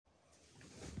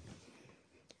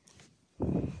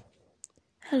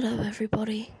Hello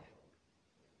everybody,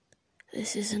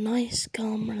 this is a nice,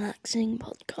 calm, relaxing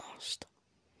podcast.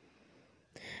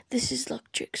 This is Luck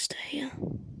Trickster here.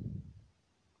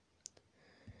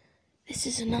 This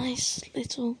is a nice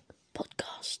little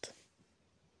podcast.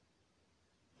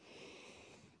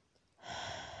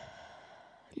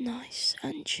 Nice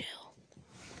and chill.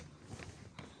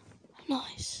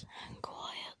 Nice and quiet.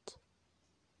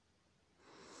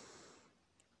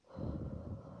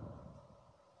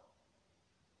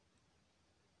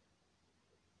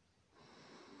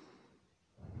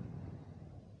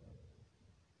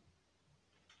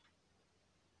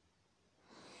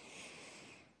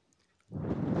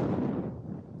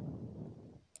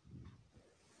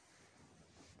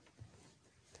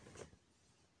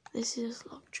 This is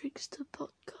Luck Trickster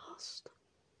podcast.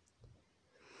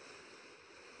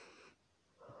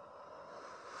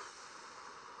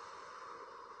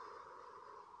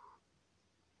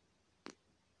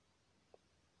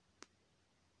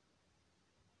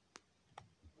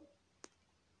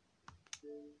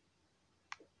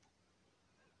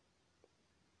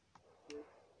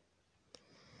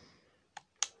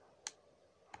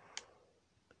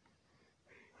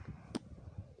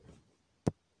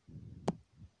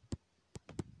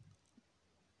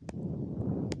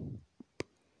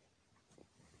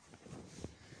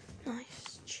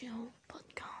 Nice, chill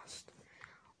podcast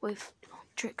with Luck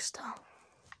Trickster.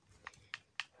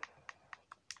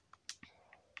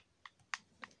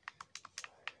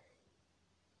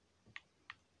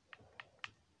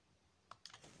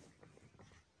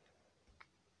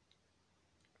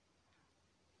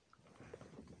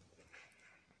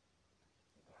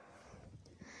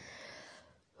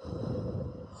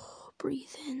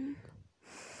 Breathe in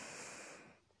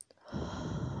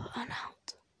and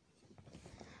out,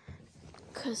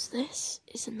 because this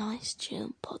is a nice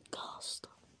chill podcast.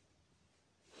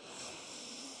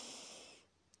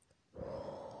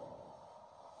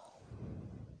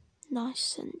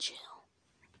 Nice and chill.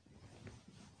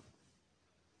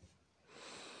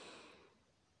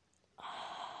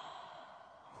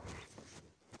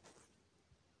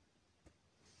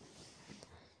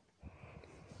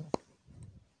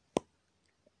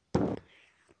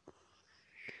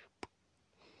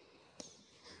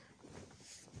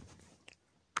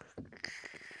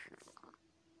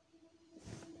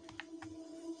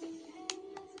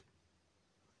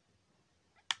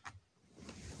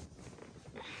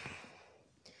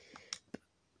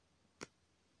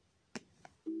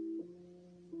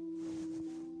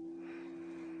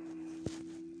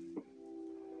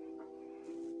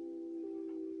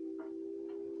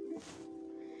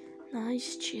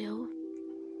 Nice chill.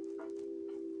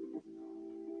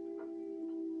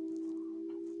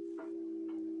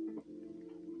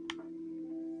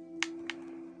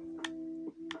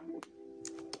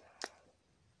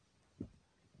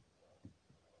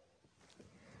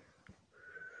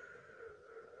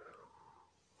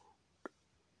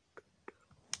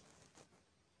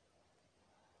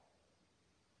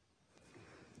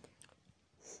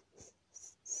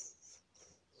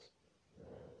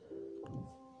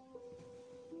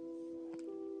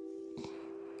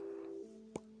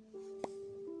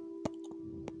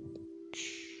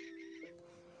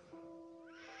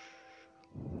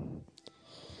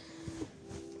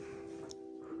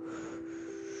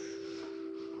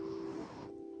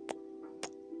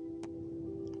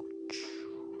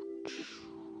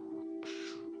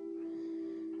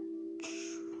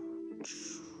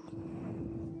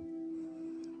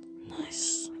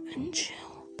 Nice and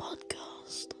chill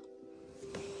podcast.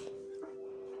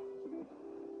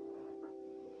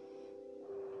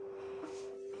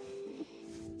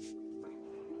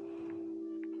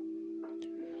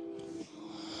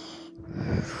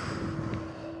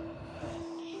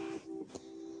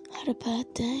 Had a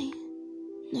bad day?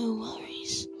 No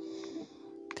worries.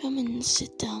 Come and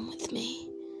sit down with me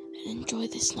and enjoy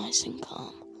this nice and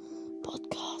calm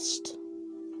podcast.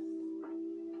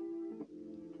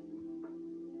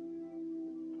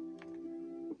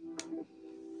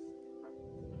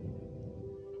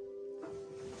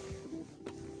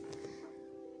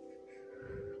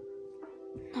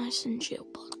 Nice and chill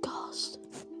podcast.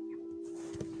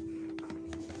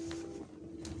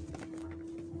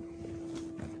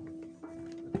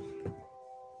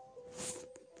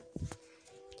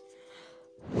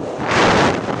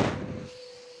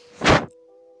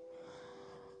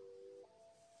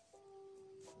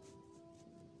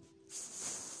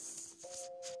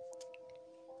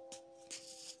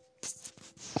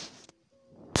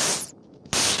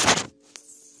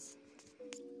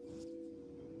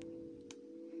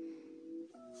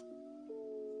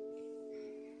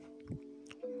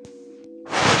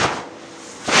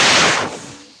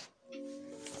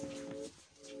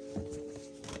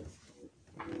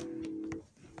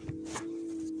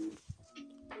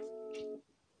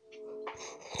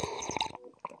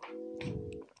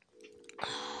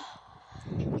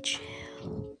 and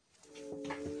chill.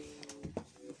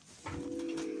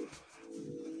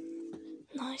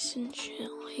 Nice and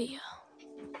chill here.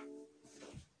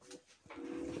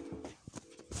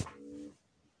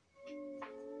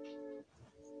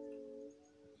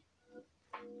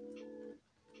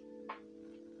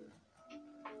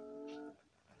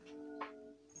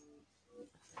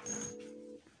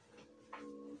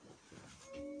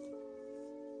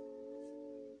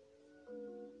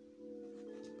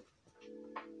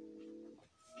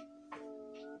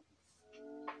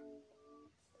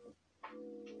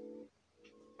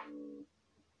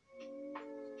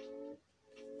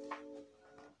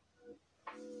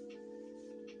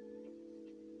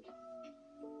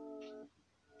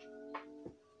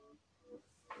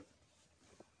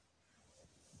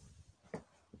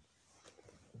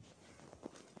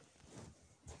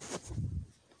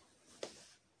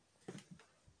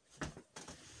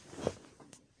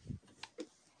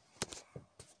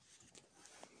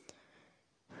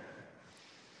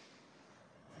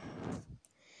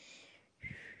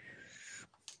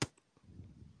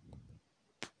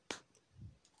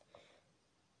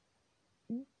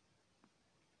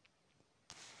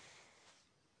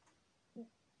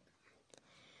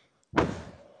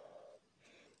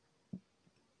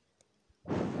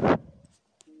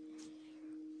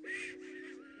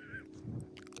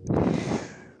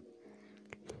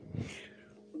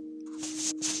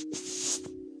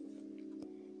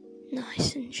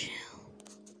 Nice and chill.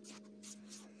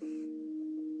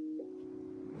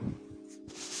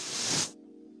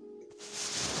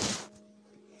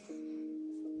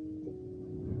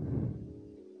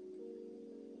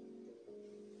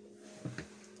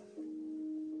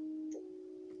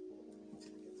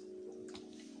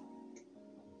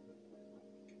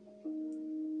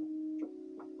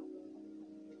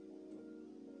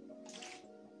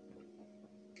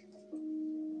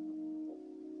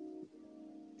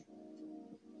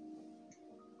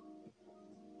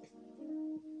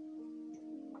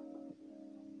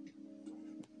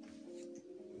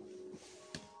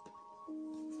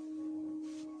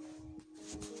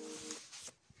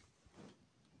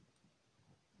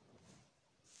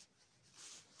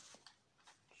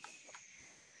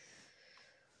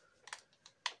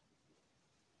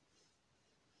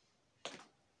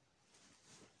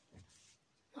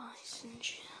 Nice and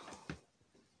chill.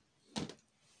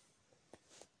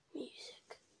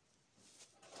 Music.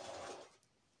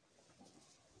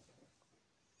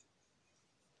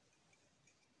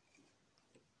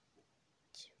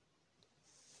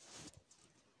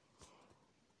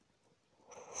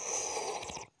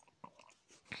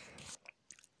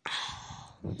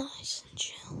 Nice and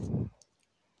chill.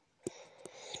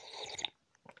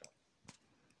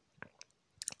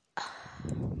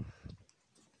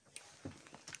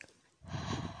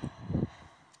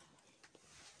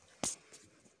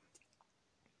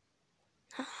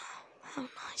 How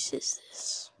nice is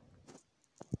this?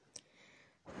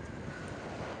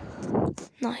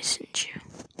 Nice and chill.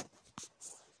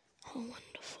 How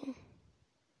wonderful.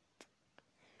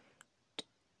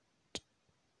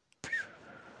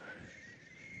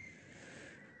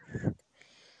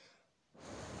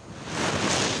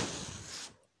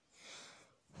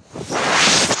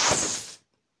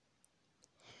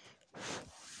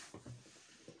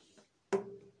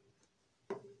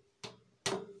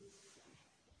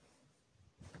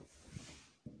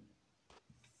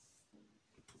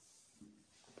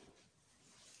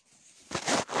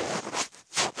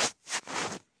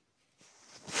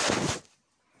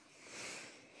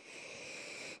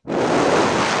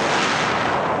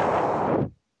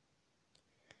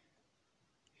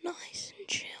 Nice and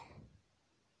chill.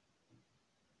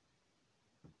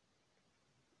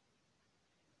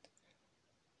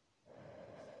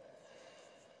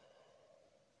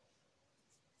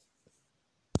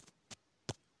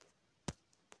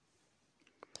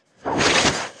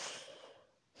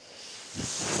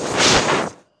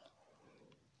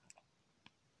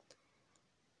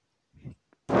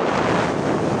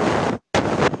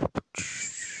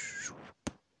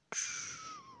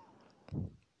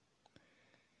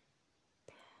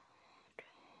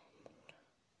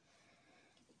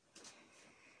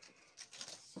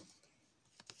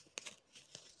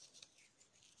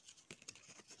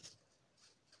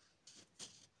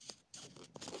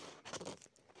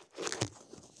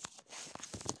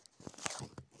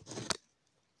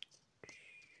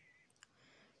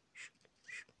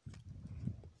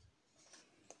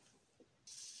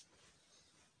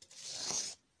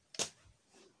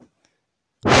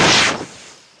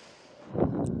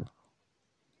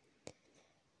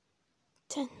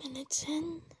 "10 minutes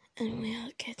in, and we are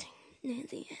getting near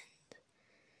the end.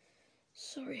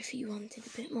 Sorry if you wanted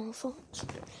a bit more thoughts.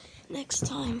 Next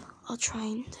time I'll try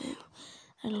and do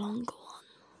a longer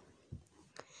one.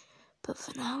 But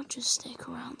for now, just stick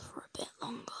around for a bit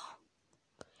longer.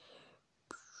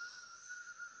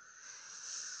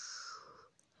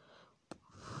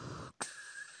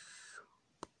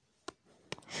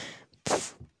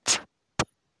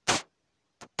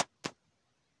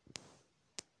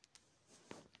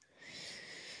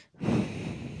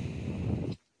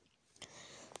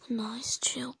 A nice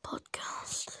chill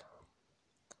podcast.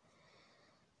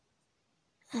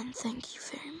 And thank you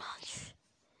very much.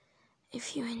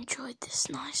 If you enjoyed this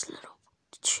nice little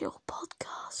chill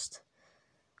podcast,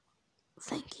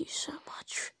 thank you so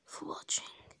much for watching.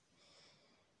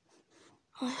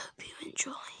 I hope you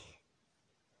enjoy.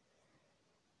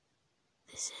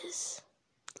 This is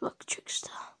Luck Trickster.